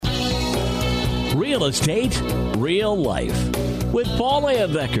Real estate, real life. With Paul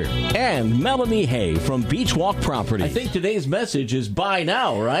Ayebecker and Melanie Hay from Beach Walk Property. I think today's message is buy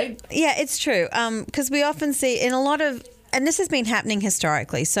now, right? Yeah, it's true. Because we often see in a lot of, and this has been happening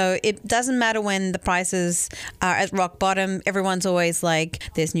historically, so it doesn't matter when the prices are at rock bottom. Everyone's always like,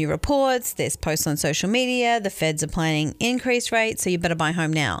 there's new reports, there's posts on social media, the feds are planning increased rates, so you better buy a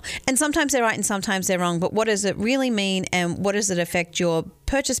home now. And sometimes they're right and sometimes they're wrong, but what does it really mean and what does it affect your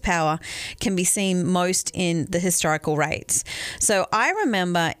purchase power can be seen most in the historical rates. So I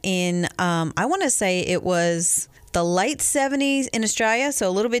remember in, I want to say it was the late 70s in Australia, so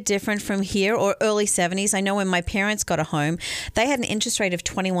a little bit different from here, or early 70s. I know when my parents got a home, they had an interest rate of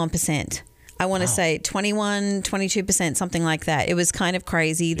 21%. I want to say 21, 22%, something like that. It was kind of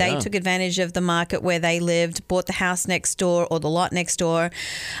crazy. Yeah. They took advantage of the market where they lived, bought the house next door or the lot next door.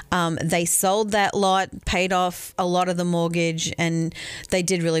 They sold that lot, paid off a lot of the mortgage, and they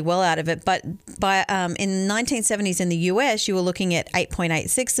did really well out of it. But by in the 1970s in the US, you were looking at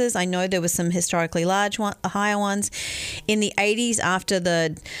 8.86s. I know there was some historically higher ones. In the 80s, after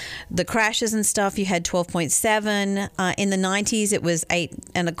the crashes and stuff, you had 12.7. In the 90s, it was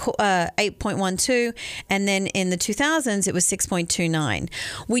 8.12, and then in the 2000s it was 6.29.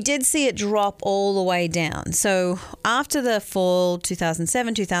 We did see it drop all the way down. So after the fall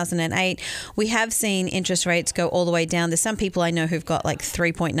 2007, 2008, we have seen interest rates go all the way down. There's some people I know who've got like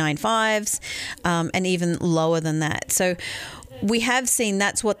 3.95s and even lower than that. So we have seen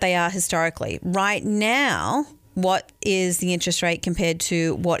that's what they are historically. Right now, what is the interest rate compared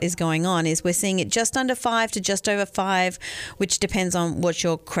to what is going on is we're seeing it just under 5 to just over 5, which depends on what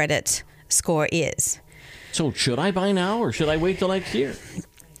your credit score is. So should I buy now or should I wait till next year?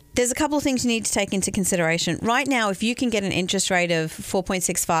 There's a couple of things you need to take into consideration. Right now, if you can get an interest rate of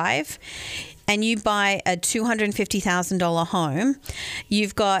 4.65 and you buy a $250,000 home,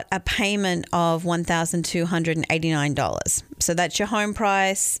 you've got a payment of $1,289. So that's your home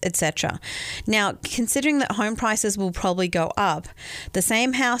price, etc. Now, considering that home prices will probably go up, the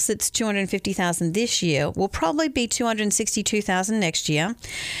same house that's $250,000 this year will probably be $262,000 next year,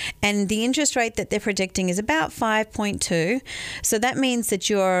 and the interest rate that they're predicting is about 5.2. So that means that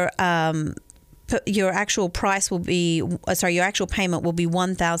your actual price will be, your actual payment will be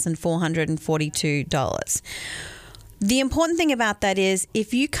 $1,442. The important thing about that is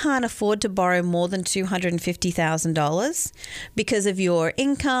if you can't afford to borrow more than $250,000 because of your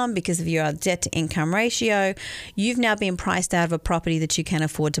income, because of your debt to income ratio, you've now been priced out of a property that you can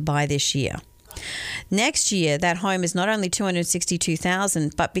afford to buy this year. Next year, that home is not only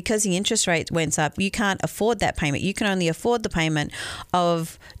 $262,000, but because the interest rate went up, you can't afford that payment. You can only afford the payment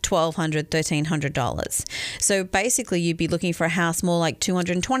of $1,200, $1,300. So basically, you'd be looking for a house more like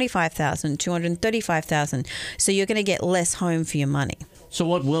 $225,000, $235,000. So you're going to get less home for your money. So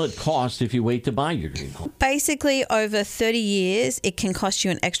what will it cost if you wait to buy your dream home? Basically, over 30 years, it can cost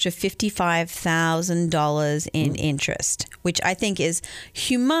you an extra $55,000 in interest, which I think is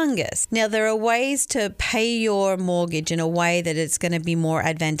humongous. Now, there are ways to pay your mortgage in a way that it's going to be more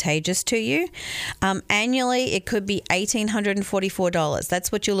advantageous to you. Annually, it could be $1,844. That's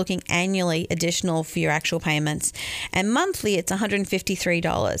what you're looking annually additional for your actual payments. And monthly, it's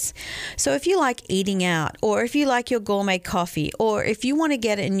 $153. So if you like eating out, or if you like your gourmet coffee, or if you want to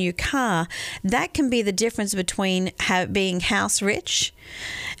get a new car, that can be the difference between being house rich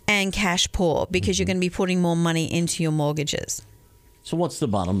and cash poor, because you're going to be putting more money into your mortgages. So what's the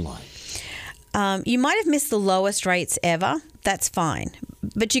bottom line? You might have missed the lowest rates ever. That's fine.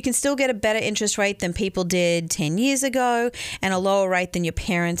 But you can still get a better interest rate than people did 10 years ago and a lower rate than your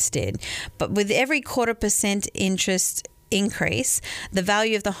parents did. But with every 0.25% interest increase, the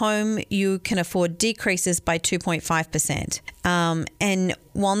value of the home you can afford decreases by 2.5%. And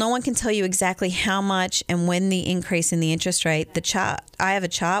while no one can tell you exactly how much and when the increase in the interest rate, I have a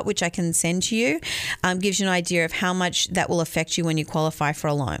chart which I can send to you, gives you an idea of how much that will affect you when you qualify for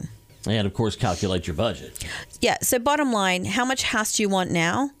a loan. And of course, calculate your budget. Yeah. So bottom line, how much house do you want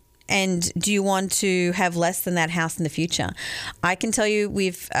now? And do you want to have less than that house in the future? I can tell you,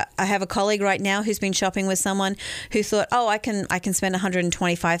 I have a colleague right now who's been shopping with someone who thought, I can spend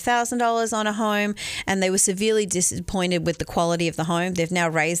 $125,000 on a home, and they were severely disappointed with the quality of the home. They've now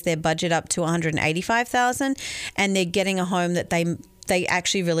raised their budget up to $185,000, and they're getting a home that they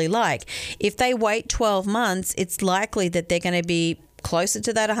actually really like. If they wait 12 months, it's likely that they're going to be closer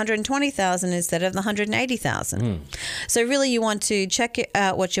to that 120,000 instead of the 180,000. So really you want to check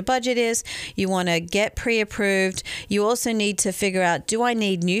out what your budget is. You want to get pre-approved. You also need to figure out, do I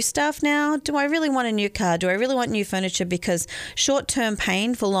need new stuff now? Do I really want a new car? Do I really want new furniture? Because short-term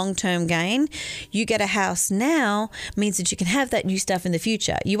pain for long-term gain. You get a house now means that you can have that new stuff in the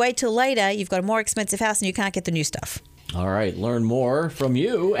future. You wait till later, you've got a more expensive house and you can't get the new stuff. All right. Learn more from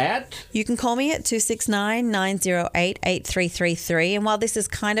you at... You can call me at 269-908-8333. And while this is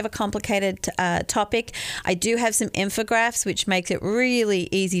kind of a complicated topic, I do have some infographics, which makes it really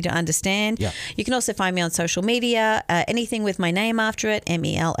easy to understand. Yeah. You can also find me on social media, anything with my name after it,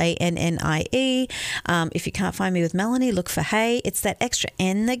 Melannie. If you can't find me with Melanie, look for Hey. It's that extra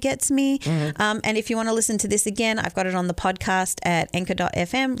N that gets me. And if you want to listen to this again, I've got it on the podcast at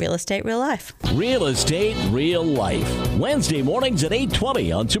anchor.fm, Real Estate, Real Life. Real Estate, Real Life. Wednesday mornings at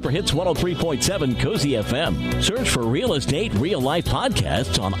 8:20 on Super Hits 103.7 Cozy FM. Search for Real Estate Real Life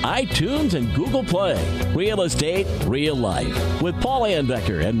podcasts on iTunes and Google Play. Real Estate Real Life with Paul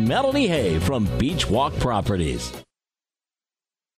Anbecker and Melanie Hay from Beach Walk Properties.